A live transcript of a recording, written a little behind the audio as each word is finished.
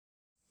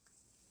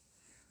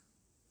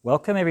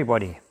Welcome,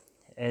 everybody.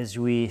 As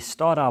we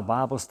start our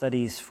Bible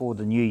studies for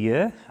the new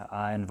year,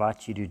 I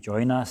invite you to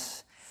join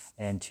us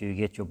and to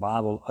get your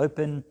Bible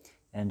open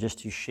and just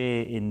to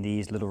share in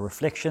these little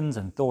reflections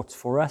and thoughts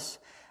for us.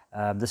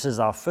 This is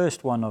our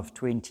first one of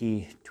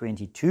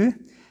 2022,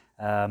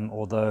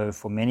 although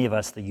for many of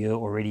us the year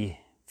already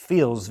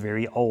feels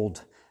very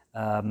old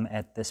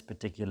at this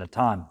particular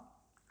time.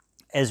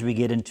 As we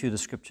get into the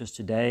scriptures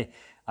today,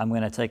 I'm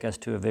going to take us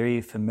to a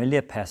very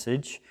familiar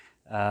passage.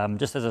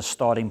 Just as a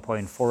starting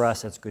point for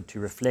us, it's good to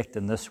reflect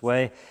in this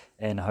way,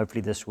 and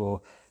hopefully this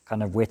will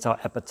kind of whet our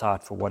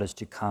appetite for what is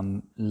to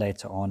come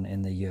later on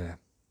in the year.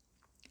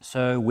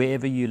 So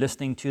wherever you're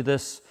listening to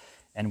this,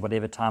 and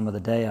whatever time of the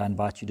day, I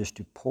invite you just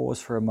to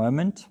pause for a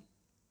moment.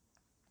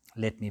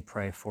 Let me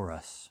pray for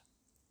us.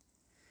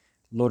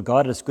 Lord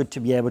God, it's good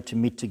to be able to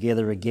meet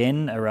together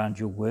again around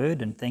your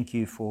word, and thank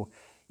you for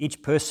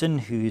each person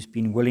who's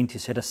been willing to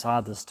set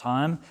aside this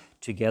time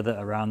together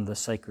around the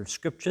sacred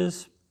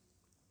scriptures.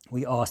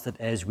 We ask that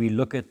as we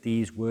look at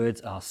these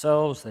words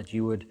ourselves, that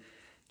you would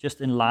just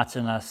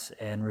enlighten us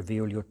and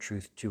reveal your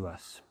truth to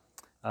us.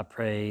 I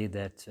pray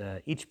that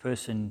each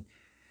person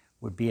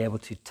would be able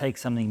to take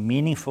something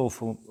meaningful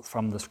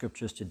from the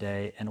scriptures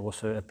today and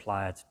also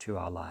apply it to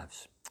our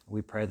lives.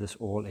 We pray this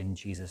all in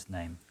Jesus'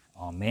 name.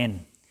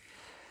 Amen.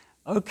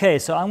 Okay,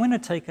 so I'm going to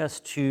take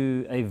us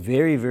to a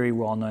very, very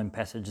well-known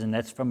passage, and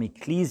that's from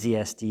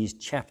Ecclesiastes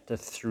chapter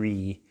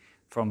 3,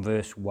 from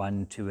verse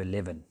 1 to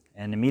 11.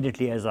 And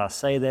immediately as I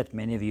say that,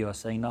 many of you are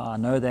saying, no, I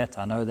know that.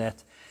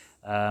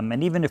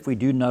 And even if we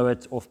do know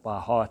it off by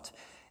heart,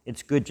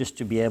 it's good just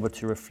to be able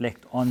to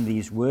reflect on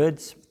these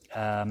words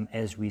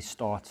as we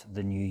start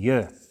the new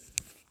year.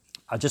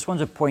 I just want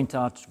to point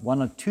out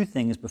one or two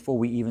things before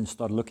we even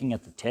start looking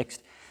at the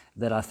text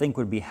that I think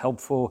would be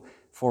helpful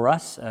for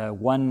us.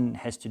 One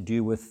has to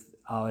do with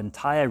our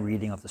entire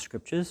reading of the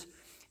scriptures,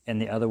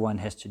 and the other one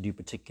has to do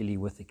particularly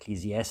with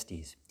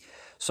Ecclesiastes.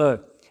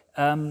 So,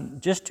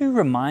 just to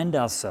remind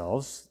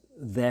ourselves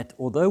that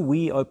although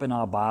we open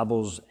our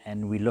Bibles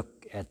and we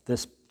look at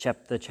this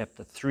chapter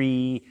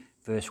 3,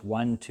 verse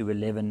 1 to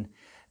 11,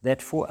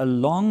 that for a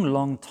long,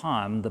 long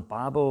time the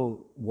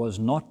Bible was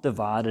not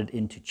divided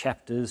into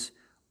chapters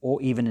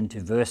or even into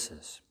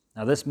verses.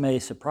 Now this may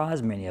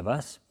surprise many of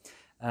us,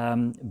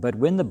 but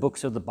when the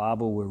books of the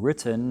Bible were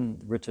written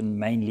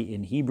mainly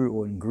in Hebrew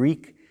or in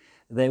Greek,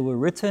 they were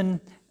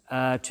written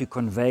to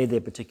convey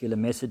their particular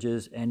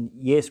messages. And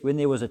yes, when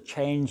there was a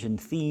change in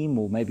theme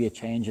or maybe a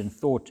change in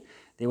thought,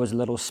 there was a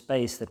little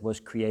space that was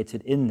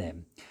created in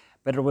them.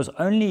 But it was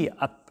only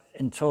up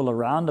until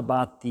around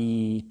about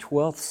the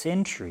 12th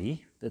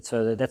century, that's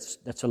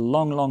a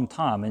long, long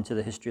time into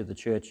the history of the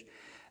church,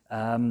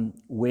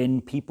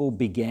 when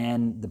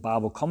the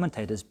Bible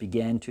commentators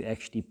began to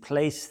actually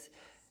place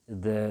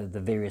the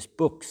various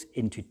books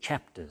into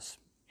chapters.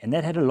 And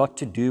that had a lot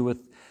to do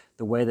with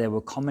the way they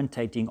were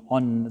commentating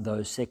on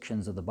those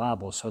sections of the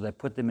Bible. So they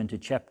put them into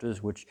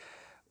chapters which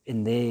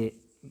in their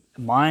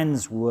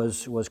minds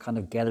was kind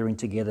of gathering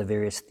together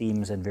various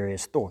themes and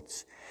various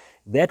thoughts.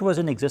 That was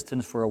in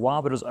existence for a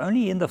while, but it was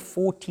only in the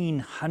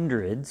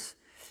 1400s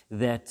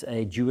that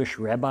a Jewish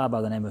rabbi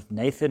by the name of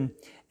Nathan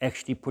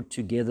actually put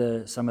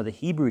together some of the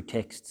Hebrew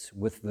texts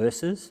with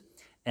verses,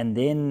 and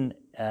then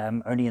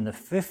only in the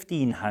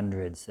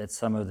 1500s that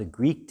some of the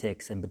Greek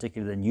texts, and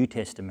particularly the New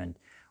Testament,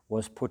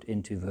 was put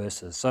into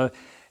verses. So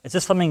it's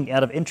just something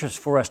out of interest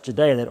for us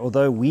today that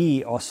although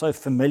we are so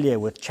familiar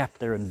with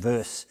chapter and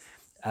verse,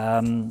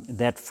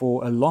 that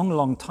for a long,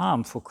 long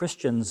time for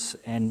Christians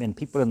and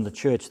people in the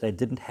church, they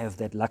didn't have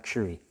that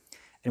luxury.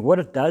 And what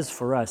it does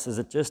for us is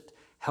it just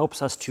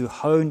helps us to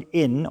hone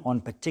in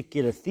on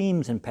particular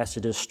themes and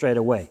passages straight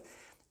away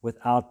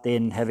without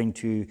then having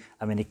to,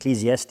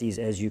 Ecclesiastes,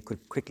 as you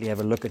could quickly have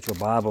a look at your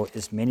Bible,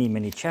 is many,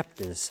 many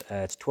chapters.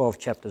 It's 12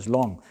 chapters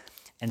long.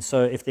 And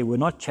so if there were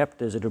not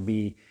chapters, it would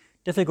be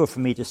difficult for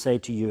me to say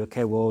to you,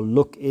 okay, well,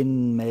 look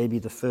in maybe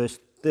the first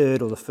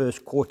third or the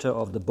first quarter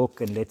of the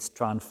book and let's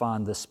try and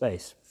find this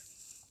space.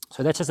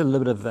 So that's just a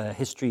little bit of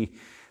history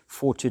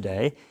for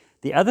today.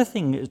 The other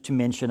thing to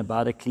mention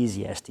about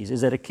Ecclesiastes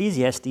is that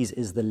Ecclesiastes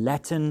is the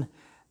Latin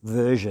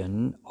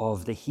version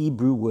of the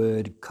Hebrew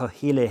word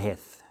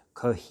Qoheleth,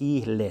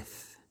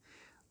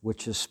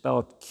 which is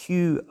spelled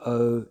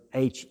Qoheleth,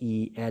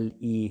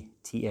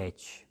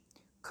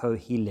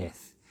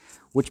 Qoheleth,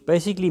 which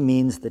basically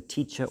means the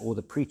teacher or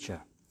the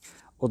preacher.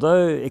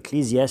 Although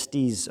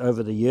Ecclesiastes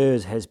over the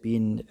years has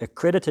been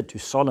accredited to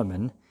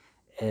Solomon,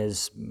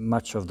 as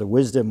much of the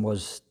wisdom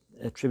was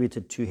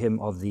attributed to him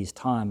of these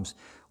times,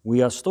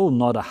 we are still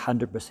not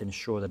 100%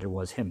 sure that it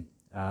was him.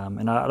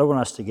 And I don't want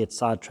us to get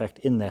sidetracked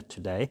in that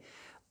today,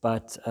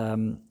 but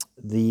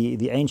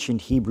the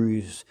ancient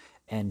Hebrews,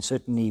 and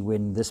certainly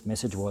when this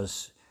message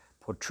was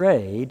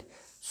portrayed,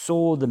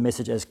 saw the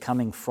message as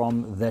coming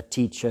from the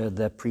teacher,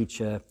 the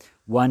preacher,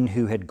 one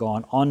who had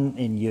gone on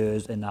in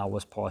years and now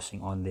was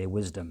passing on their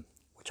wisdom,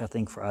 which I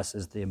think for us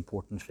is the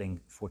important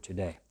thing for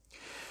today.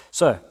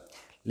 So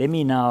let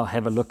me now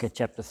have a look at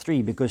chapter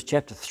 3, because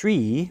chapter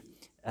 3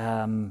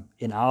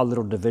 in our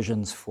little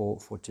divisions for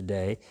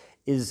today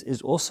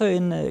is also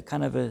in a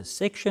kind of a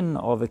section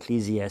of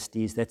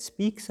Ecclesiastes that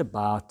speaks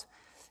about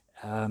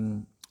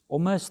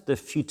almost the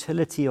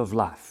futility of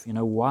life.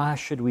 Why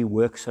should we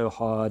work so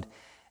hard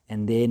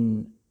and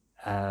then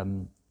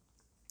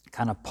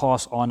kind of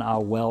pass on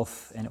our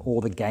wealth and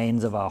all the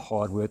gains of our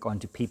hard work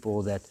onto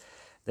people that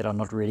are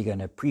not really going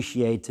to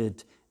appreciate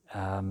it?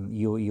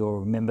 You'll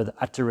remember the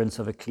utterance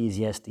of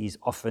Ecclesiastes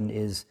often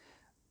is,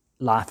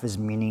 life is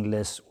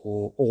meaningless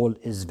or all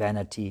is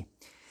vanity.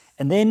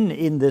 And then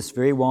in this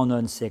very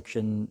well-known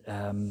section,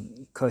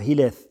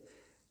 Koheleth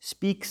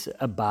speaks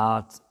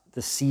about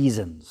the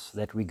seasons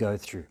that we go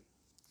through.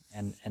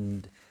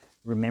 And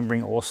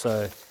remembering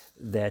also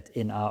that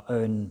in our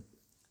own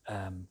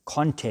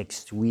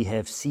context, we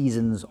have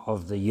seasons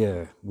of the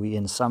year. We're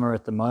in summer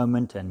at the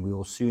moment, and we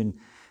will soon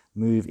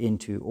move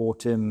into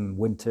autumn,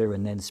 winter,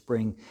 and then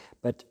spring.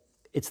 But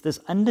it's this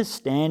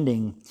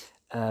understanding,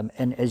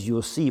 and as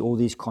you'll see, all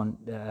these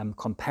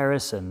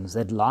comparisons,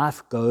 that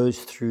life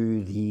goes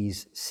through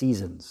these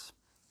seasons,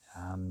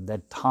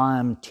 that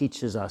time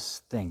teaches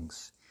us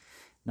things.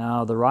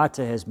 Now, the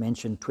writer has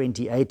mentioned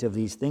 28 of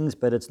these things,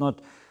 but it's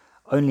not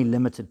only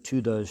limited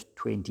to those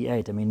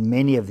 28. I mean,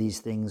 many of these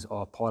things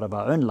are part of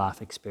our own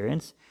life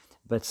experience,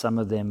 but some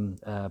of them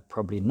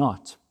probably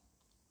not.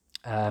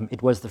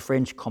 It was the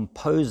French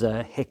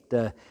composer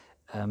Hector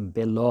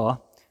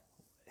Belleau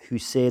who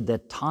said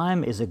that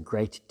time is a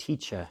great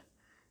teacher,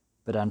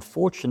 but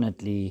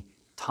unfortunately,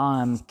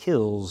 time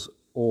kills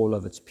all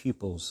of its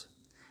pupils.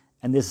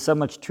 And there's so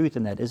much truth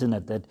in that, isn't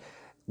it? That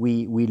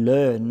we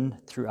learn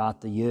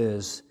throughout the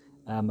years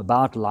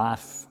about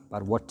life,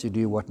 about what to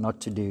do, what not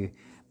to do.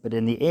 But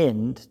in the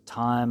end,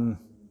 time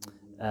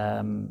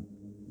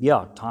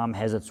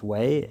has its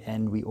way,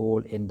 and we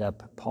all end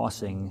up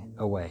passing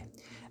away.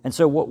 And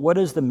so what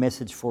is the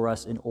message for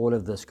us in all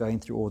of this,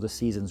 going through all the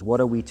seasons? What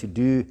are we to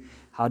do?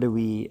 How do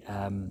we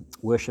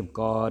worship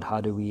God?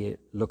 How do we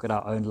look at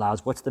our own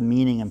lives? What's the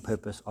meaning and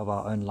purpose of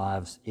our own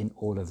lives in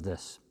all of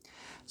this?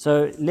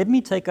 So let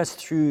me take us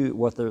through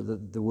what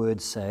the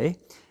words say,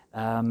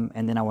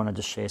 and then I want to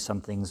just share some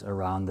things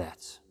around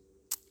that.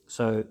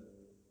 So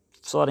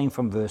starting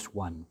from verse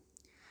 1.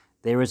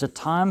 There is a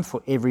time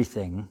for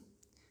everything,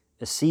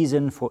 a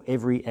season for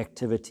every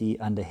activity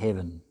under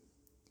heaven,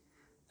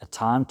 a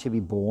time to be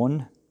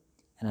born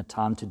and a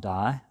time to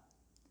die,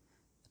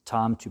 a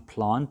time to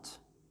plant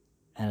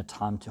and a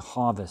time to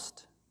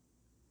harvest,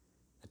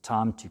 a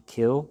time to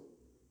kill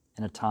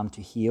and a time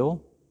to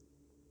heal,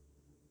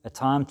 a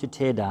time to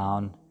tear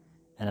down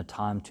and a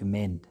time to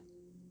mend,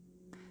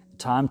 a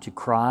time to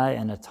cry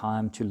and a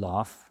time to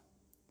laugh,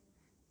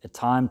 a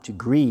time to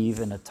grieve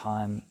and a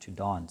time to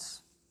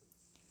dance,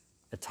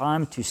 a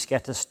time to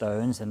scatter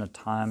stones and a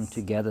time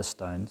to gather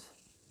stones,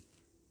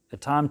 a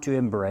time to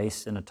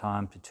embrace and a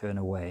time to turn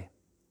away,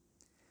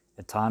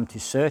 a time to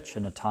search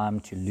and a time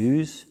to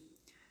lose,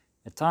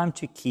 a time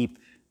to keep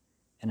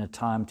and a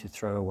time to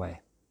throw away,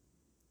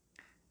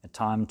 a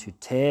time to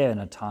tear and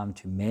a time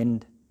to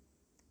mend,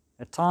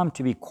 a time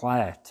to be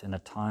quiet and a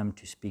time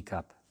to speak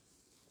up,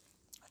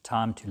 a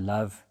time to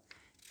love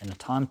and a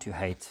time to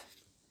hate,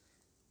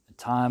 a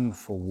time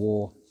for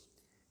war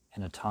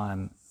and a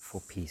time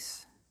for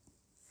peace.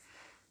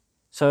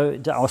 So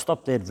I'll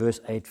stop there at verse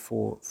 8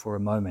 for a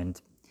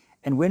moment.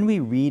 And when we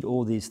read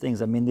all these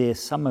things, I mean, there's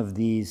some of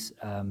these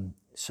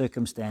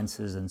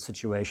circumstances and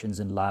situations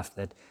in life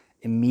that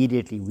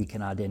immediately we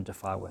can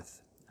identify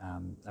with.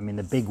 I mean,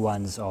 the big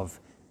ones of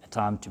a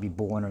time to be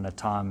born and a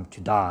time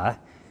to die.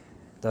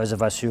 Those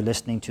of us who are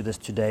listening to this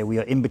today, we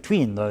are in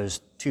between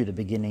those two, the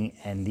beginning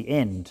and the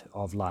end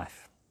of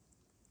life.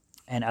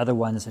 And other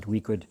ones that we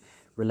could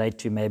relate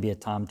to, maybe a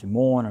time to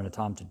mourn and a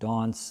time to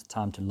dance, a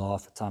time to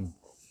laugh, a time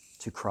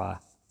to cry.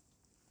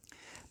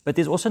 But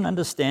there's also an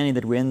understanding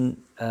that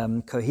when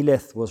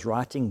Koheleth was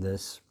writing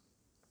this,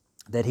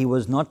 that he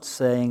was not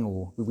saying,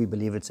 or we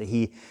believe it's a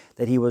he,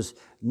 that he was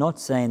not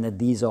saying that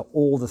these are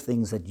all the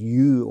things that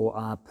you or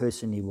I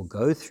personally will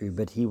go through,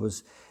 but he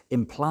was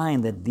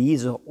implying that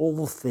these are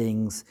all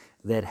things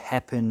that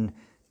happen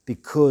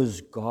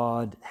because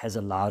God has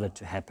allowed it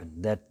to happen,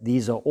 that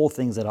these are all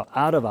things that are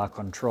out of our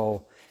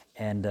control,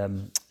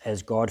 and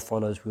as God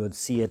follows, we would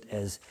see it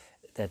as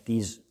that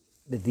these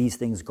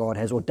things God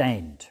has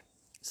ordained.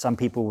 Some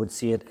people would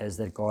see it as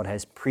that God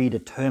has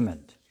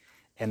predetermined,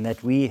 and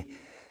that we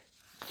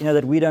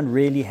don't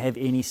really have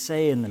any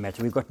say in the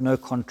matter. We've got no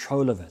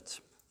control of it.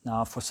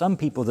 Now, for some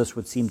people, this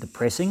would seem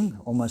depressing,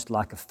 almost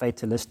like a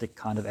fatalistic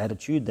kind of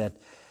attitude that,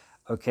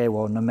 okay,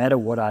 well, no matter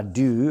what I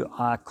do,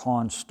 I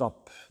can't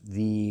stop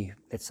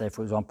let's say,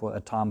 for example, a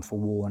time for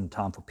war and a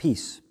time for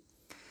peace.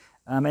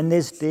 And there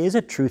is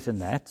a truth in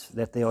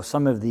that there are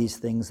some of these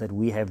things that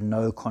we have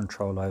no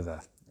control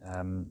over.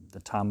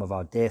 The time of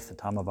our death, the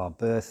time of our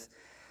birth.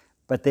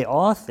 But there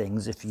are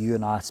things, if you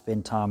and I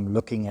spend time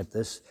looking at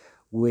this,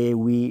 where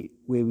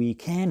we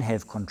can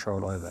have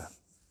control over.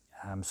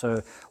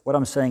 So what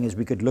I'm saying is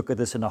we could look at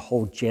this in a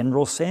whole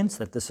general sense,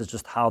 that this is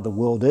just how the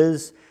world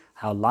is,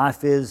 how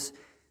life is,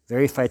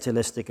 very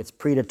fatalistic, it's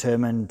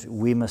predetermined,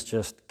 we must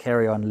just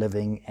carry on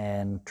living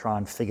and try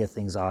and figure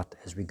things out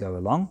as we go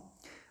along,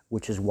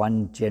 which is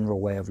one general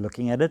way of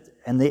looking at it.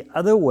 And the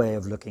other way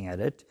of looking at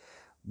it,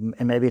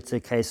 and maybe it's a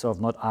case of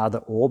not either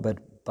or,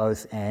 but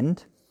both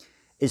and,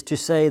 is to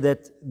say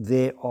that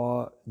there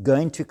are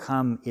going to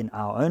come in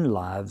our own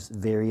lives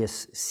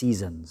various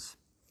seasons.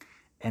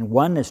 And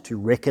one is to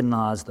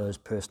recognize those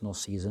personal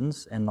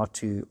seasons and not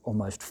to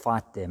almost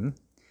fight them,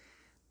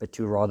 but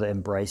to rather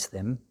embrace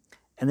them.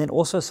 And then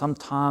also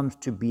sometimes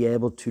to be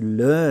able to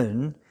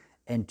learn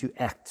and to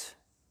act.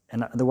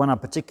 And the one I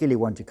particularly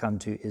want to come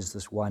to is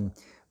this one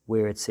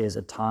where it says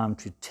a time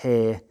to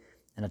tear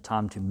and a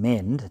time to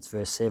mend. It's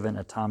verse 7,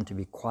 a time to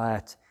be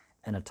quiet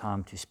and a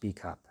time to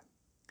speak up.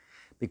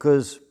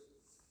 Because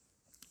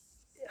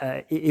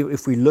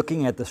if we're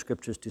looking at the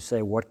scriptures to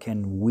say what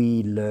can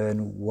we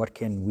learn, what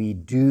can we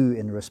do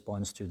in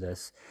response to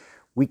this,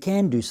 we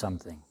can do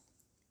something.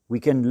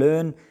 We can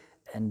learn,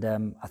 and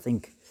I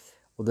think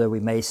although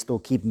we may still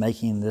keep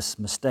making this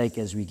mistake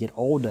as we get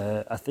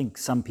older, I think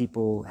some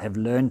people have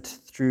learned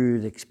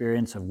through the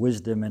experience of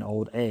wisdom and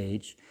old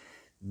age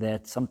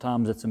that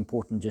sometimes it's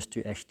important just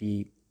to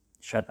actually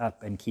shut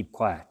up and keep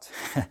quiet.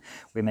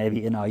 Where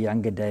maybe in our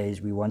younger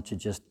days we want to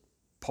just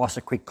pass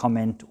a quick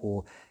comment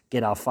or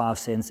get our 5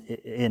 cents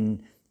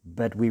in,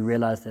 but we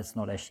realize that's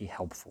not actually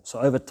helpful. So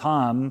over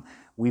time,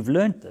 we've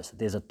learned this.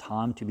 There's a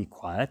time to be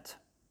quiet,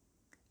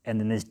 and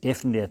then there's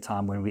definitely a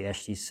time when we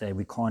actually say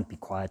we can't be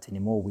quiet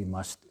anymore, we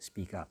must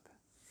speak up.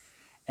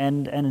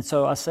 And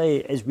so I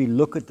say, as we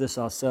look at this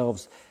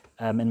ourselves,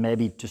 and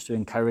maybe just to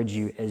encourage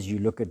you as you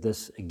look at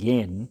this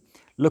again,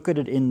 look at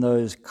it in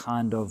those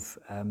kind of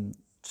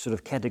sort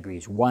of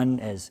categories. One,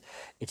 as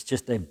it's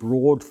just a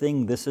broad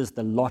thing. This is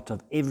the lot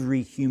of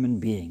every human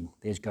being.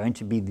 There's going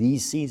to be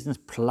these seasons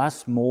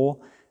plus more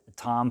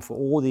time for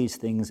all these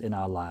things in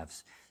our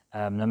lives.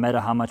 No matter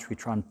how much we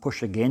try and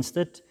push against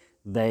it,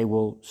 they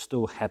will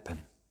still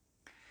happen.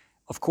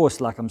 Of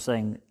course, like I'm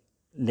saying,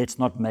 let's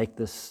not make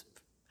this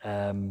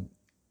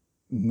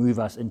move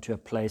us into a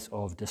place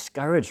of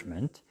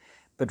discouragement,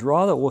 but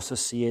rather also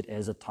see it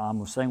as a time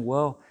of saying,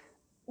 well,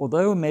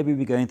 although maybe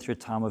we're going through a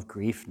time of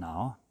grief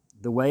now,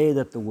 the way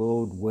that the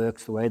world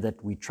works, the way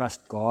that we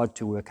trust God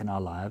to work in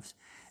our lives,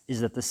 is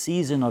that the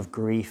season of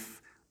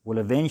grief will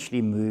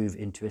eventually move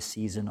into a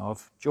season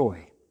of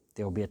joy.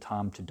 There will be a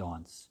time to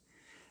dance.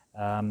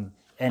 And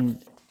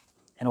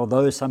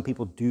although some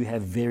people do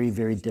have very,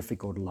 very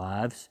difficult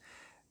lives,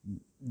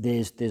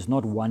 there's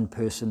not one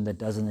person that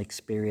doesn't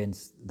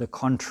experience the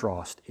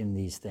contrast in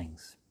these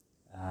things,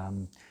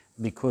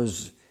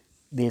 because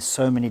there's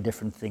so many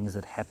different things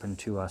that happen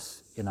to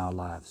us in our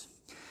lives.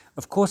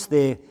 Of course,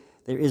 there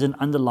is an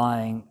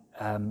underlying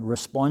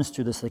response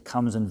to this that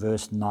comes in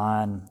verse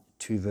 9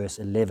 to verse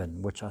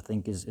 11, which I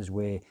think is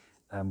where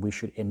we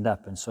should end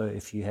up. And so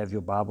if you have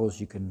your Bibles,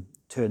 you can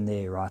turn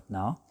there right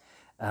now.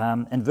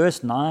 And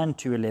verse 9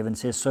 to 11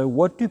 says, "So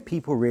what do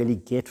people really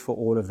get for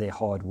all of their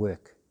hard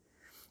work?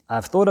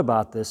 I've thought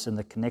about this in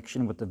the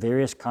connection with the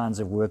various kinds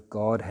of work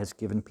God has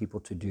given people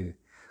to do.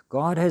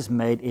 God has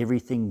made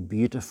everything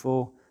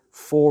beautiful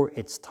for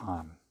its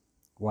time."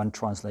 One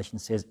translation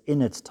says,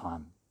 in its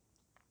time.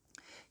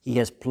 He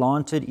has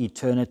planted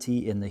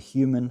eternity in the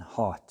human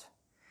heart,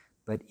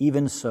 but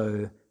even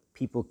so,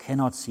 people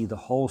cannot see the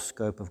whole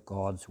scope of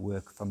God's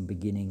work from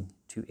beginning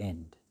to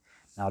end.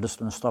 Now, I just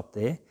want to stop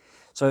there.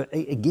 So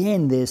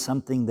again, there's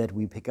something that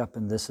we pick up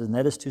in this, and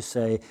that is to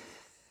say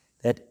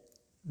that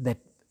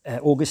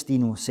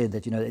Augustine said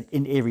that,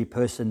 in every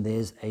person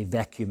there's a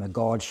vacuum, a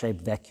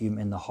God-shaped vacuum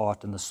in the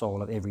heart and the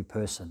soul of every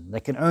person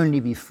that can only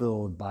be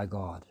filled by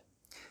God.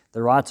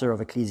 The writer of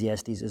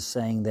Ecclesiastes is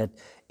saying that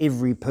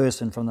every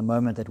person, from the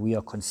moment that we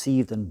are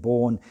conceived and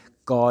born,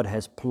 God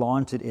has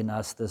planted in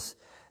us this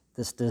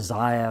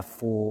desire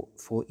for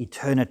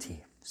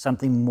eternity,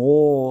 something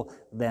more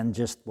than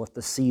just what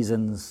the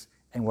seasons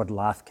and what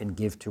life can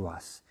give to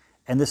us.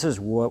 And this is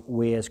what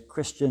we as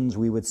Christians,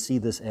 we would see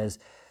this as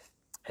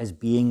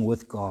being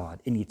with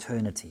God in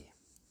eternity,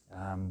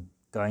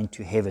 going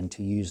to heaven,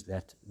 to use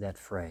that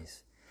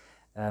phrase.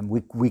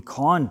 We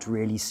can't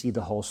really see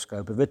the whole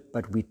scope of it,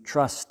 but we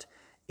trust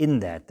in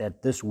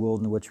that this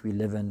world in which we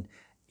live in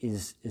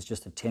is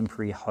just a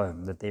temporary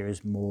home, that there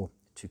is more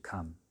to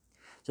come.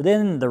 So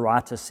then the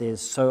writer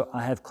says, "So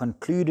I have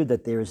concluded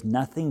that there is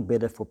nothing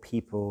better for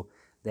people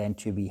than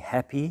to be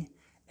happy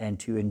and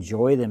to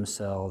enjoy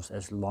themselves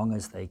as long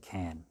as they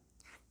can."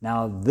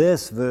 Now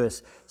this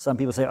verse, some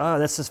people say, "Oh,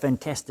 this is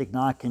fantastic,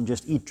 now I can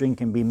just eat, drink,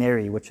 and be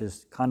merry," which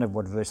is kind of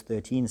what verse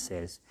 13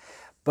 says.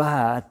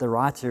 But the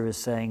writer is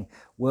saying,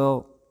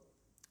 well,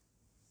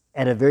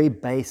 at a very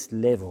base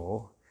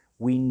level,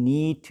 we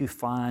need to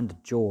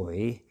find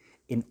joy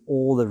in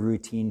all the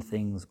routine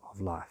things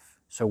of life.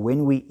 So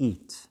when we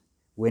eat,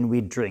 when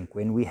we drink,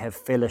 when we have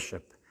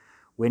fellowship,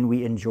 when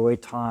we enjoy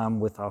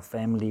time with our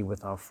family,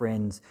 with our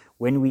friends,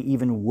 when we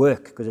even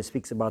work, because it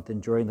speaks about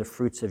enjoying the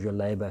fruits of your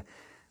labor,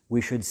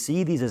 we should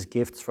see these as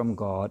gifts from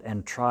God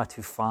and try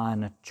to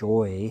find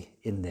joy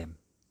in them.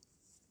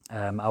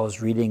 I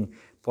was reading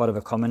part of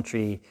a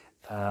commentary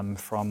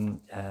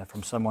from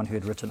someone who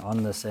had written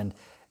on this,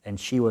 and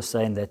she was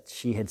saying that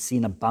she had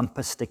seen a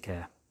bumper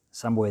sticker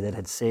somewhere that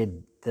had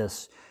said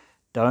this: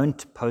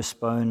 "Don't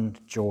postpone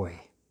joy."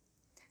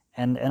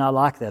 And I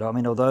like that. I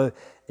mean, although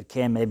it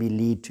can maybe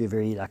lead to a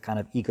very kind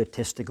of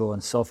egotistical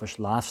and selfish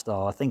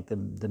lifestyle, I think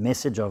the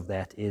message of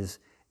that is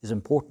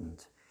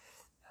important.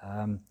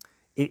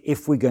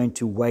 If we're going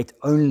to wait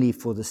only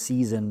for the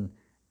season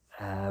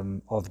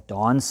of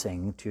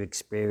dancing to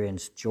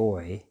experience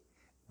joy,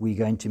 we're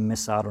going to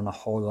miss out on a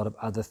whole lot of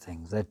other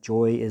things. That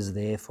joy is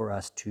there for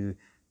us to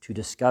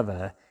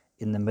discover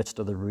in the midst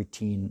of the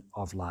routine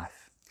of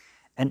life.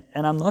 And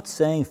I'm not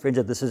saying, friends,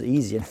 that this is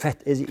easy. In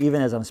fact,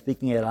 even as I'm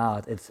speaking it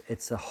out,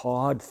 it's a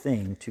hard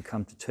thing to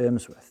come to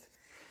terms with.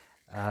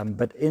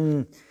 But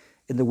in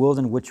the world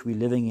in which we're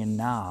living in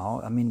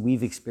now, I mean,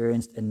 we've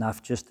experienced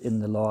enough just in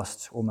the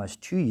last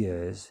almost 2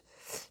 years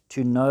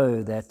to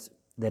know that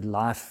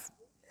life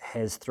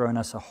has thrown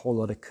us a whole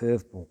lot of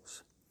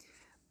curveballs.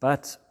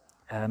 But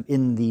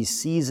in these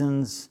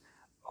seasons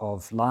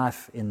of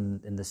life,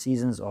 in the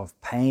seasons of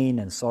pain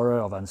and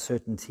sorrow, of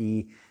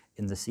uncertainty,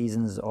 in the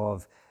seasons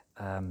of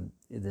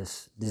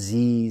this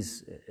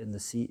disease, in the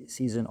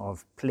season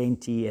of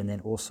plenty, and then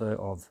also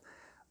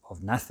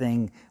of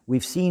nothing,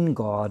 we've seen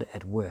God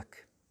at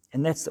work.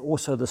 And that's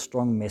also the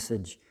strong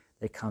message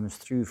that comes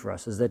through for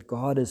us, is that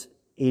God is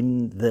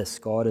in this,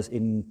 God is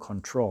in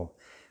control.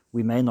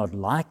 We may not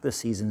like the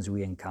seasons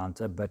we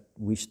encounter, but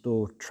we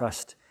still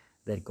trust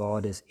that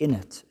God is in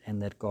it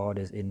and that God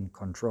is in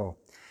control.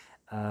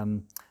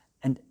 And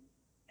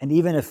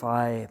even if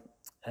I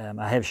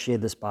have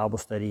shared this Bible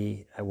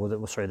study,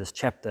 this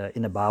chapter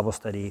in a Bible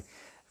study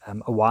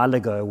a while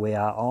ago, where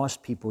I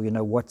asked people,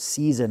 what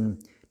season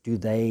do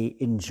they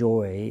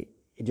enjoy,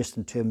 just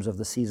in terms of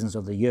the seasons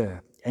of the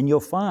year? And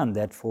you'll find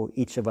that for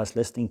each of us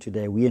listening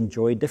today, we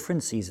enjoy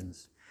different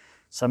seasons.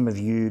 Some of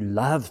you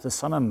love the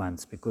summer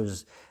months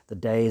because the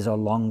days are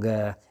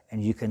longer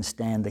and you can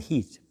stand the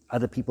heat.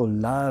 Other people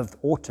love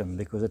autumn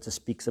because it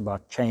speaks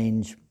about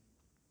change,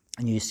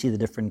 and you see the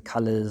different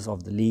colors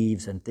of the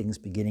leaves and things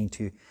beginning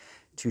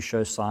to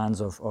show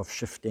signs of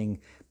shifting.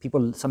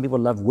 Some people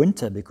love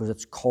winter because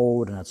it's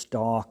cold and it's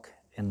dark.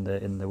 In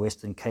the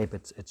Western Cape,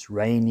 it's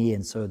rainy,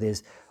 and so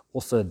there's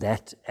also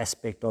that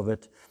aspect of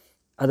it.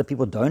 Other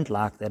people don't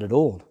like that at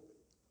all.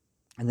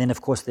 And then,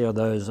 of course, there are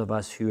those of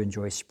us who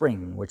enjoy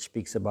spring, which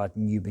speaks about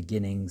new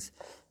beginnings.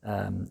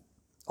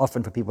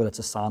 Often for people, it's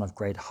a sign of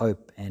great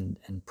hope and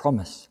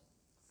promise.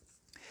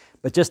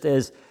 But just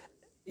as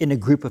in a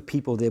group of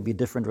people, there'll be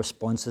different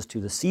responses to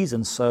the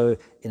season, so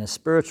in a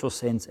spiritual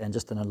sense and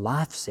just in a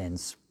life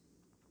sense,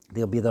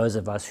 there'll be those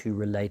of us who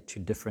relate to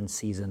different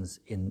seasons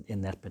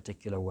in that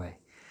particular way.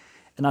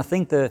 And I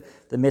think the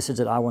message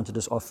that I want to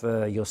just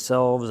offer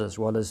yourselves as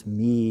well as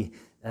me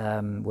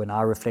when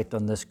I reflect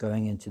on this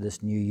going into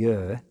this new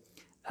year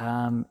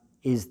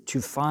is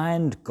to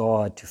find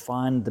God, to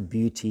find the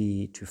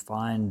beauty, to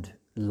find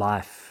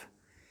life,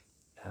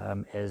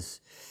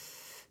 as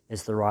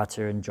the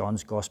writer in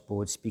John's Gospel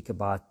would speak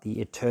about the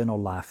eternal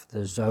life,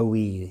 the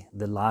Zoe,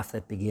 the life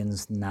that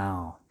begins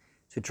now.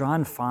 To try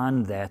and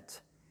find that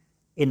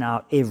in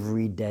our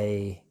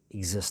everyday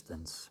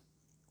existence,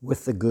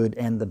 with the good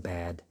and the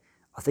bad.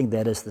 I think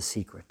that is the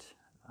secret.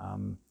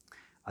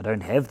 I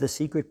don't have the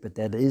secret, but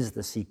that is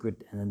the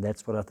secret, and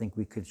that's what I think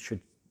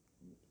should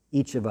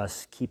each of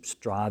us keep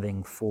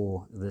striving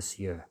for this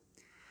year.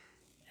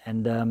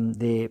 And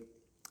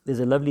there's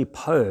a lovely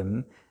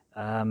poem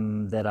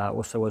that I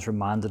also was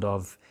reminded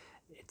of.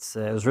 It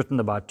was written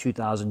about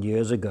 2,000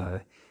 years ago,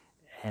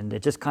 and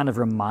it just kind of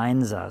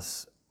reminds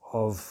us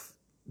of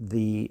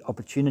the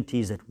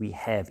opportunities that we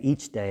have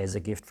each day as a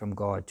gift from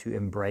God to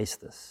embrace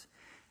this.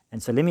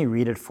 And so let me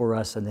read it for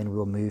us, and then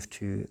we'll move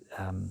to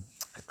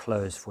a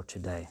close for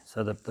today.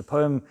 So the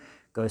poem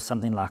goes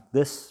something like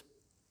this: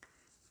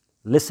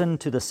 Listen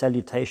to the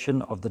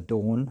salutation of the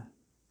dawn.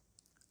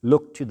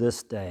 Look to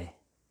this day,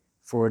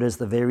 for it is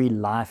the very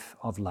life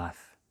of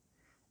life.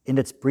 In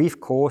its brief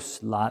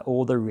course lie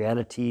all the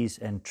realities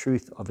and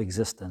truth of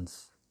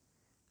existence,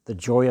 the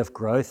joy of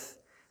growth,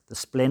 the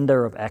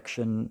splendor of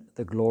action,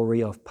 the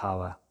glory of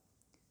power.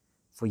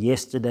 For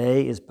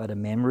yesterday is but a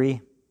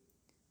memory,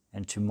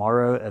 and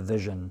tomorrow a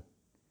vision.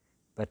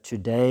 But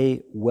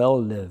today,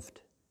 well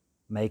lived,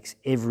 makes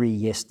every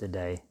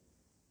yesterday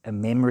a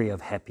memory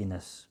of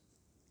happiness,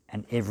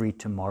 and every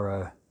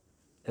tomorrow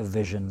a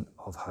vision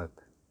of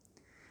hope.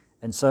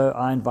 And so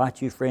I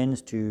invite you,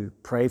 friends, to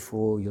pray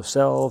for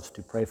yourselves,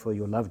 to pray for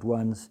your loved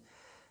ones.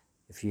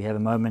 If you have a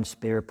moment,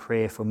 spare a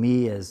prayer for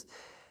me as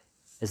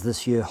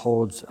this year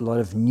holds a lot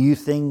of new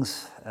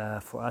things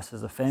for us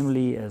as a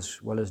family,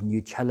 as well as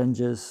new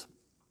challenges.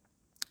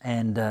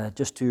 And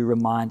just to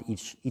remind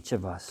each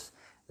of us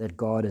that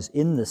God is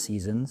in the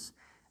seasons,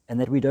 and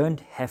that we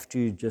don't have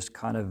to just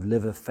kind of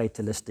live a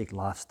fatalistic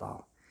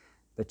lifestyle,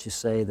 but to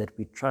say that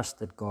we trust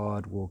that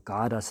God will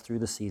guide us through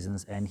the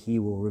seasons and He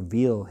will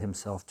reveal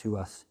Himself to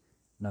us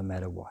no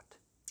matter what.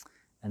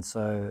 And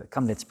so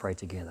come, let's pray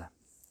together.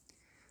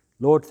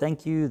 Lord,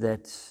 thank you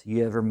that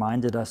you have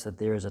reminded us that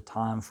there is a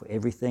time for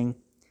everything,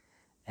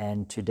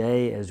 And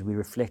today, as we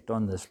reflect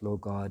on this,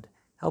 Lord God,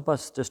 help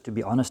us just to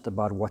be honest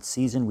about what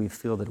season we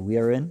feel that we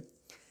are in,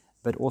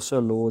 but also,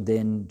 Lord,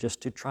 then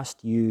just to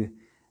trust you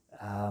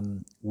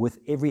with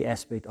every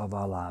aspect of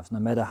our lives, no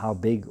matter how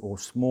big or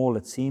small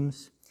it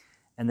seems.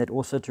 And that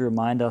also to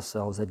remind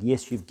ourselves that,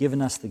 yes, you've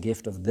given us the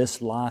gift of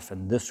this life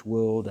and this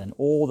world and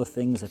all the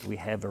things that we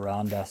have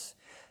around us,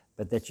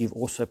 but that you've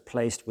also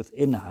placed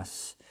within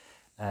us,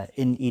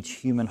 in each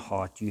human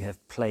heart, you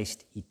have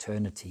placed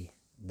eternity,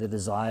 the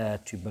desire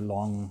to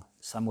belong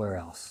somewhere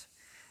else.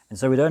 And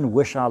so we don't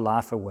wish our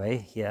life away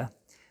here,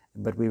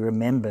 but we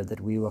remember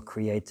that we were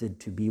created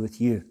to be with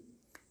you.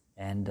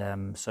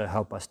 And so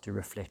help us to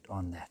reflect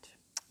on that.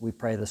 We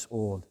pray this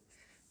all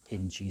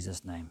in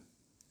Jesus' name.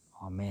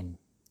 Amen.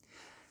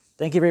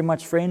 Thank you very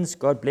much, friends.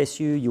 God bless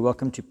you. You're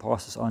welcome to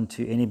pass this on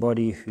to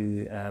anybody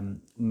who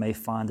may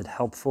find it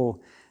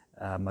helpful.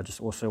 I just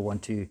also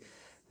want to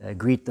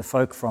greet the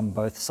folk from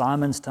both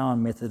Simonstown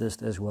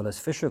Methodist as well as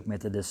Fish Hoek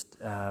Methodist,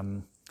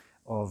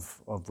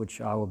 of which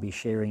I will be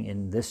sharing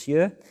in this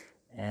year,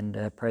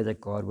 and pray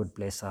that God would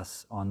bless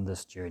us on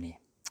this journey.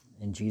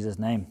 In Jesus'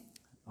 name,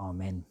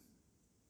 amen.